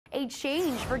a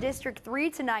change for District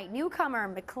 3 tonight. Newcomer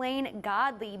McLean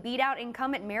Godley beat out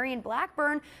incumbent Marion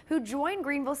Blackburn, who joined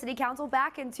Greenville City Council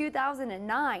back in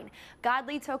 2009.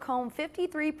 Godley took home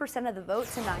 53% of the vote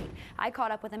tonight. I caught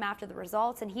up with him after the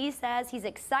results, and he says he's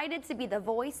excited to be the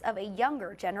voice of a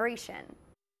younger generation.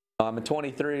 I'm a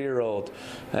 23-year-old,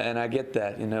 and I get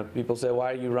that. You know, people say,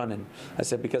 why are you running? I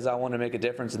said, because I want to make a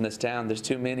difference in this town. There's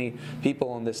too many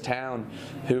people in this town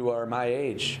who are my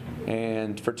age,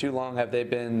 and for too long have they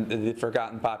been the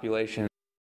forgotten population.